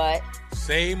energy, but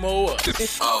same old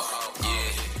us. Oh,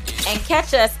 yeah. And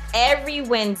catch us every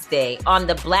Wednesday on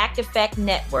the Black Effect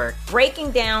Network,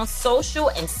 breaking down social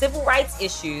and civil rights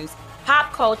issues,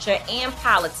 pop culture, and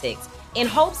politics in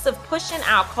hopes of pushing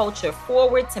our culture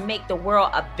forward to make the world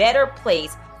a better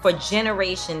place for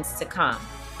generations to come.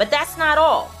 But that's not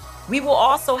all. We will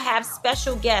also have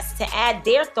special guests to add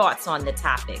their thoughts on the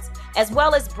topics, as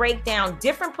well as break down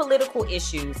different political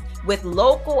issues with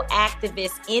local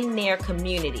activists in their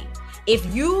community.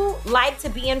 If you like to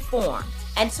be informed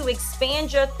and to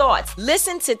expand your thoughts,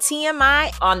 listen to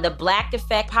TMI on the Black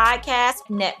Effect Podcast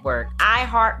Network,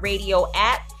 iHeartRadio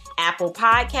app, Apple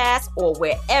Podcasts, or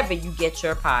wherever you get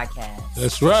your podcasts.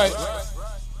 That's right.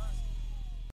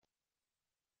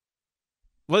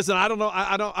 Listen, I don't know.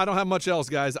 I don't have much else,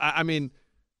 guys. I mean,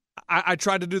 I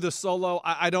tried to do this solo.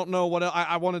 I don't know what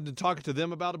I wanted to talk to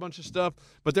them about a bunch of stuff,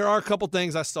 but there are a couple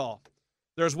things I saw.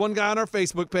 There's one guy on our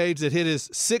Facebook page that hit his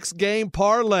 6-game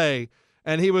parlay,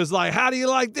 and he was like, "How do you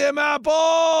like them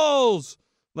apples?"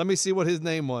 Let me see what his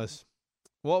name was.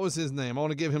 What was his name? I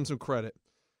want to give him some credit.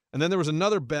 And then there was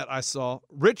another bet I saw.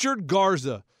 Richard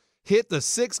Garza hit the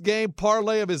 6-game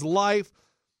parlay of his life.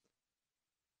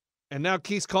 And now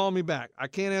Keith's calling me back. I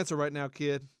can't answer right now,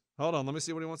 kid. Hold on. Let me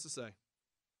see what he wants to say.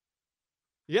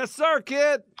 Yes, sir,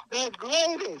 kid. The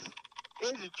greatest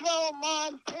is Joe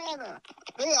Montana,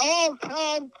 the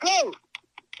all-time GOAT.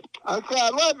 Okay, I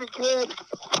love you, kid.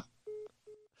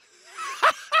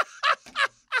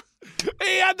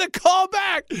 He had to call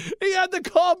back. He had to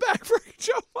call back for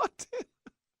Joe Montana.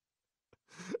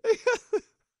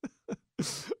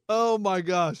 Oh, my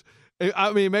gosh.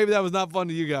 I mean, maybe that was not fun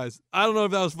to you guys. I don't know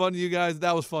if that was fun to you guys.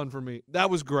 That was fun for me.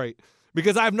 That was great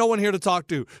because I have no one here to talk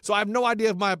to. So I have no idea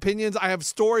of my opinions. I have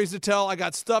stories to tell. I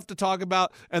got stuff to talk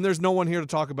about, and there's no one here to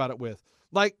talk about it with.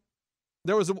 Like,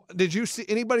 did you see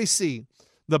anybody see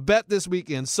the bet this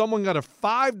weekend? Someone got a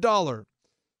 $5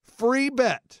 free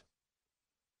bet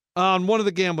on one of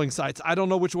the gambling sites. I don't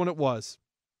know which one it was.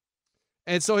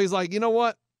 And so he's like, you know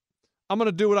what? I'm going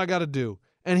to do what I got to do.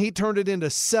 And he turned it into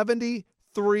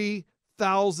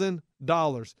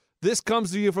 $73,000. This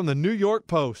comes to you from the New York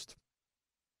Post.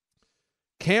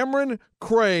 Cameron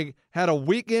Craig had a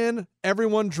weekend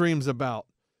everyone dreams about.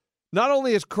 Not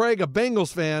only is Craig a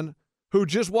Bengals fan who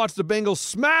just watched the Bengals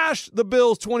smash the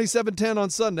Bills 27-10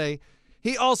 on Sunday,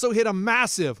 he also hit a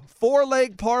massive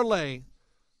 4-leg parlay,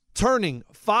 turning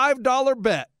 $5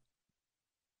 bet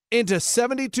into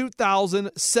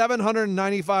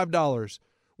 $72,795.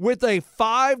 With a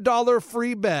 $5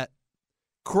 free bet,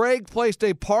 Craig placed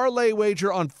a parlay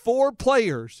wager on 4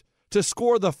 players to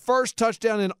score the first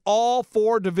touchdown in all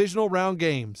 4 divisional round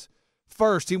games.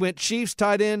 First, he went Chiefs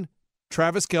tight end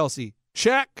Travis Kelce.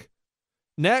 Check.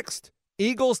 Next,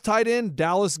 Eagles tight end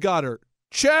Dallas Goedert.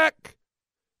 Check.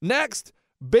 Next,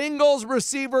 Bengals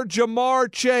receiver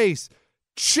Jamar Chase.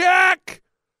 Check.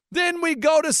 Then we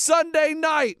go to Sunday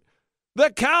night.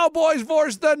 The Cowboys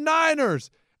versus the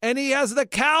Niners. And he has the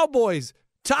Cowboys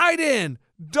tight end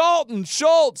Dalton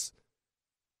Schultz.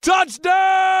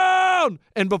 Touchdown!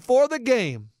 And before the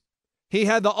game, he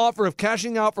had the offer of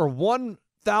cashing out for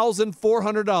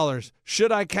 $1,400.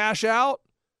 Should I cash out?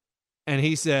 And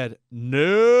he said,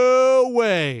 no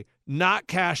way, not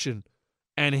cashing.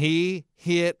 And he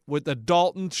hit with the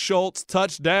Dalton Schultz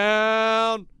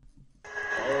touchdown.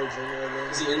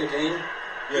 Is he in the game?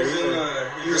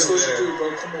 Yeah, he's supposed to do,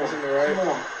 bro. Come on. He's in the right. Come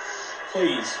on.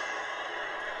 Please.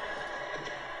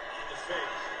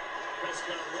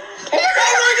 Oh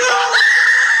my God!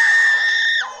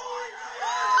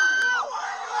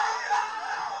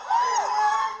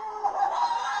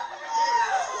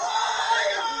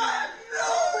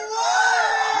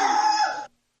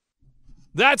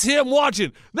 That's him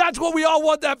watching. That's what we all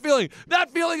want, that feeling.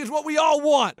 That feeling is what we all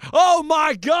want. Oh,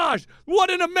 my gosh. What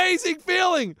an amazing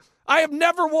feeling. I have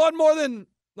never won more than,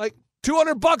 like,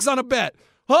 $200 on a bet.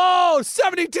 Oh,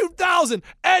 $72,000.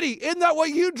 Eddie, isn't that what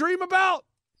you dream about?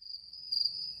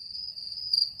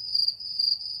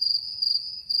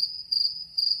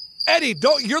 Eddie,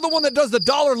 you're the one that does the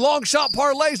dollar long shot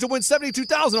parlays to win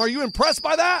 $72,000. Are you impressed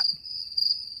by that?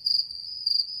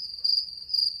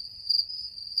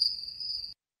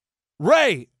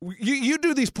 Ray, you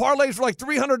do these parlays for like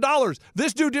 $300.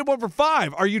 This dude did one for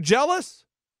 $5. Are you jealous?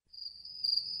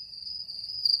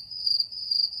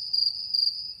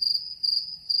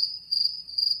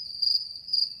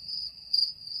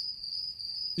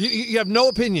 You have no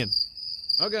opinion.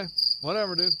 Okay,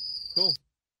 whatever, dude. Cool.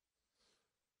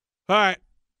 All right,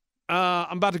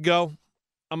 I'm about to go.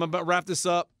 I'm about to wrap this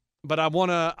up. But I want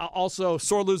to also,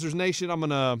 Sore Losers Nation, I'm going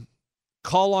to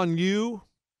call on you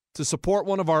to support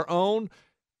one of our own.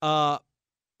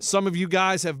 Some of you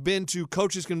guys have been to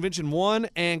Coaches Convention 1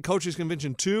 and Coaches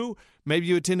Convention 2. Maybe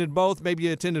you attended both. Maybe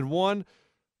you attended one.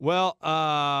 Well,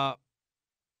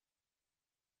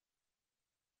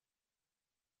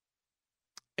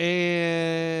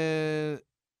 and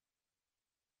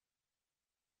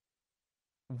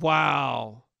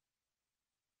wow.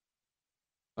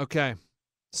 Okay.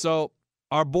 So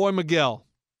our boy Miguel,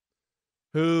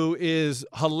 who is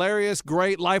hilarious,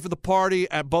 great, life of the party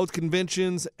at both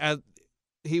conventions.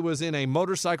 He was in a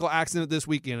motorcycle accident this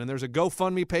weekend, and there's a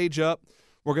GoFundMe page up.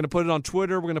 We're going to put it on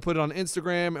Twitter, we're going to put it on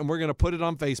Instagram, and we're going to put it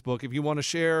on Facebook. If you want to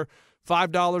share $5,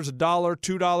 $1,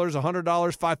 $2, $100,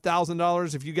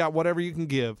 $5,000, if you got whatever you can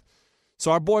give.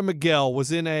 So our boy Miguel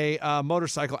was in a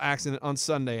motorcycle accident on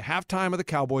Sunday, halftime of the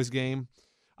Cowboys game.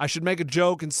 I should make a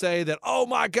joke and say that, oh,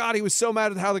 my God, he was so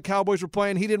mad at how the Cowboys were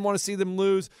playing. He didn't want to see them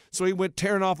lose, so he went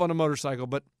tearing off on a motorcycle.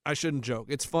 But I shouldn't joke.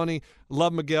 It's funny.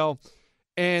 Love Miguel.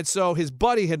 And so his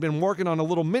buddy had been working on a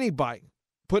little mini bike,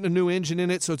 putting a new engine in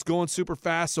it, so it's going super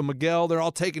fast. So Miguel, they're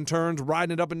all taking turns,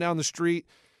 riding it up and down the street.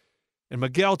 And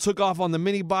Miguel took off on the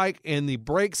mini bike, and the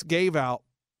brakes gave out.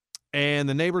 And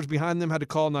the neighbors behind them had to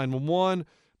call 911.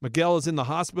 Miguel is in the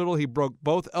hospital. He broke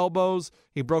both elbows.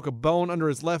 He broke a bone under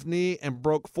his left knee and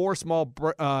broke 4 small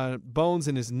bones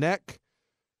in his neck.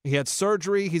 He had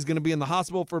surgery. He's going to be in the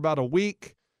hospital for about a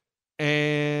week.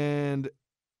 And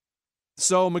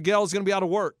so Miguel is going to be out of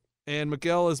work. And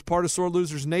Miguel is part of Sore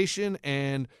Losers Nation.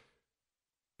 And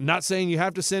not saying you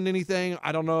have to send anything.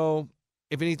 I don't know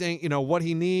if anything, what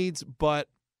he needs. But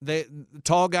the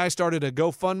tall guy started a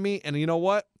GoFundMe. And you know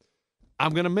what?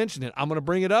 I'm going to mention it. I'm going to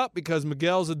bring it up because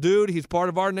Miguel's a dude. He's part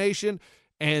of our nation.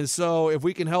 And so if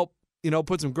we can help,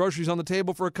 put some groceries on the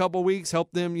table for a couple weeks,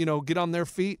 help them, get on their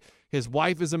feet. His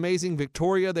wife is amazing,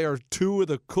 Victoria. They are 2 of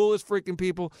the coolest freaking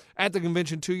people at the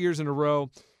convention 2 years in a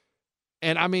row.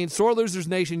 And, I mean, Sore Losers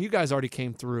Nation, you guys already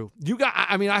came through.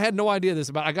 I had no idea this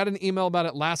about it. I got an email about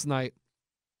it last night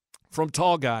from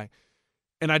Tall Guy.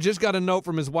 And I just got a note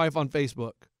from his wife on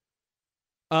Facebook.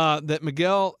 That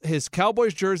Miguel, his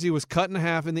Cowboys jersey was cut in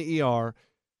half in the ER.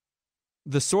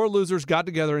 The Sore Losers got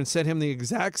together and sent him the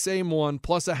exact same one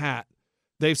plus a hat.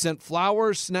 They've sent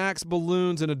flowers, snacks,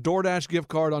 balloons, and a DoorDash gift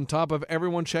card on top of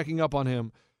everyone checking up on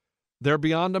him. They're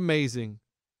beyond amazing.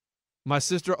 My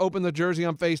sister opened the jersey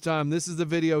on FaceTime. This is the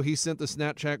video he sent the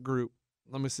Snapchat group.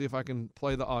 Let me see if I can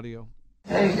play the audio.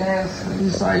 Hey guys,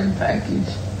 exciting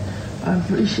package. I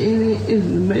appreciate it. It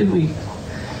made me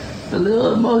a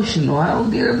little emotional. I don't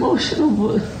get emotional,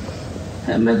 but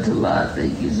that meant a lot.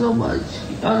 Thank you so much.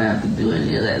 You don't have to do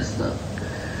any of that stuff.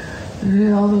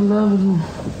 And all the love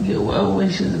and get well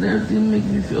wishes and everything makes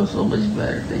me feel so much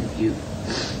better. Thank you.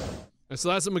 And so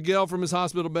that's a Miguel from his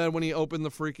hospital bed when he opened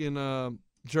the freaking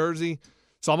jersey.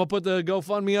 So I'm going to put the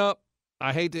GoFundMe up.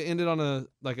 I hate to end it on a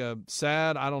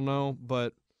sad, I don't know,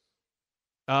 but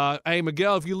hey,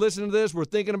 Miguel, if you listen to this, we're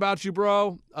thinking about you,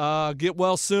 bro. Get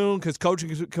well soon because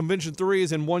Coaching Convention 3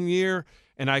 is in 1 year,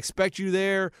 and I expect you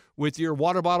there with your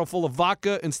water bottle full of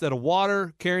vodka instead of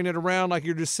water, carrying it around like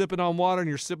you're just sipping on water and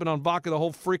you're sipping on vodka the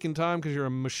whole freaking time because you're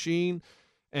a machine.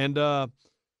 And,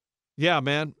 yeah,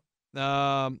 man,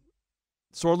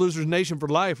 Sore Losers Nation for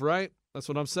life, right? That's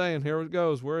what I'm saying. Here it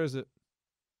goes. Where is it?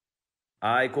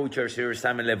 Hi, Coachers. Here's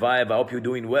Simon Levive. I hope you're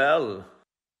doing well.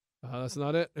 That's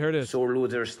not it. Here it is. Sore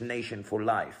Losers Nation for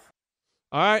life.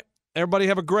 All right. Everybody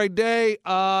have a great day.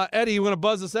 Eddie, you want to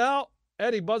buzz us out?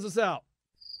 Eddie, buzz us out.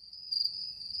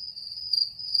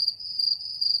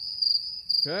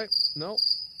 Okay. No.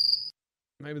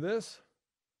 Maybe this.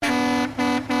 All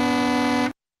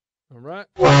right.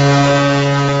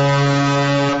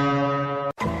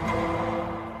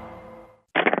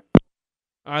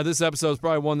 All right. This episode is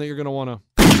probably one that you're going to want to.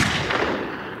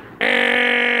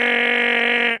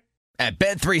 At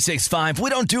Bet365, we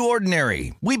don't do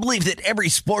ordinary. We believe that every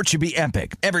sport should be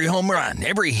epic. Every home run,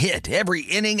 every hit, every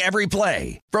inning, every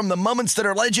play. From the moments that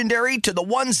are legendary to the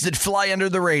ones that fly under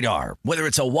the radar. Whether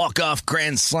it's a walk-off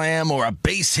grand slam or a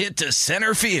base hit to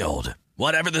center field.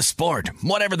 Whatever the sport,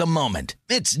 whatever the moment.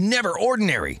 It's never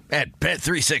ordinary at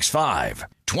Bet365.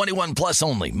 21 plus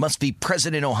only. Must be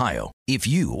present in Ohio. If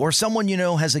you or someone you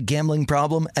know has a gambling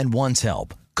problem and wants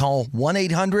help, call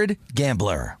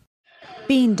 1-800-GAMBLER.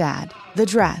 Bean Dad, The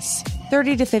Dress,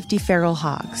 30 to 50 Feral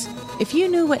Hogs. If you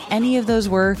knew what any of those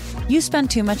were, you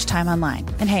spend too much time online.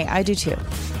 And hey, I do too.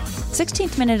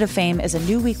 16th Minute of Fame is a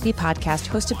new weekly podcast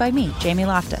hosted by me, Jamie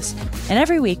Loftus. And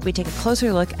every week we take a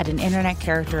closer look at an internet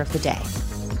character of the day.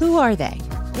 Who are they?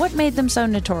 What made them so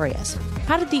notorious?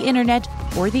 How did the internet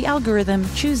or the algorithm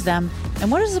choose them?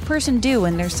 And what does a person do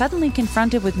when they're suddenly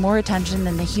confronted with more attention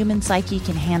than the human psyche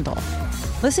can handle?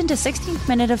 Listen to 16th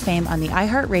Minute of Fame on the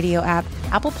iHeartRadio app,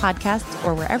 Apple Podcasts,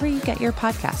 or wherever you get your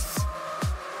podcasts.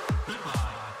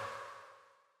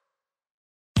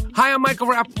 Hi, I'm Michael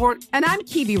Rappaport. And I'm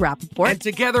Kibi Rappaport. And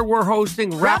together we're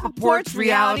hosting Rappaport's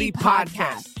Reality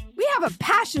Podcast. We have a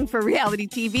passion for reality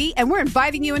TV, and we're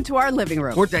inviting you into our living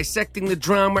room. We're dissecting the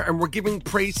drama, and we're giving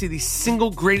praise to the single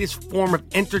greatest form of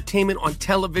entertainment on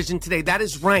television today. That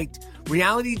is right.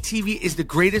 Reality TV is the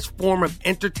greatest form of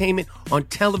entertainment on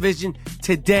television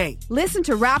today. Listen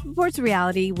to Rappaport's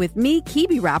Reality with me,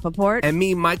 Kibi Rappaport. And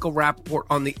me, Michael Rappaport,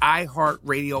 on the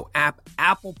iHeartRadio app,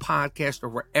 Apple Podcast, or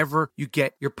wherever you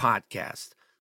get your podcast.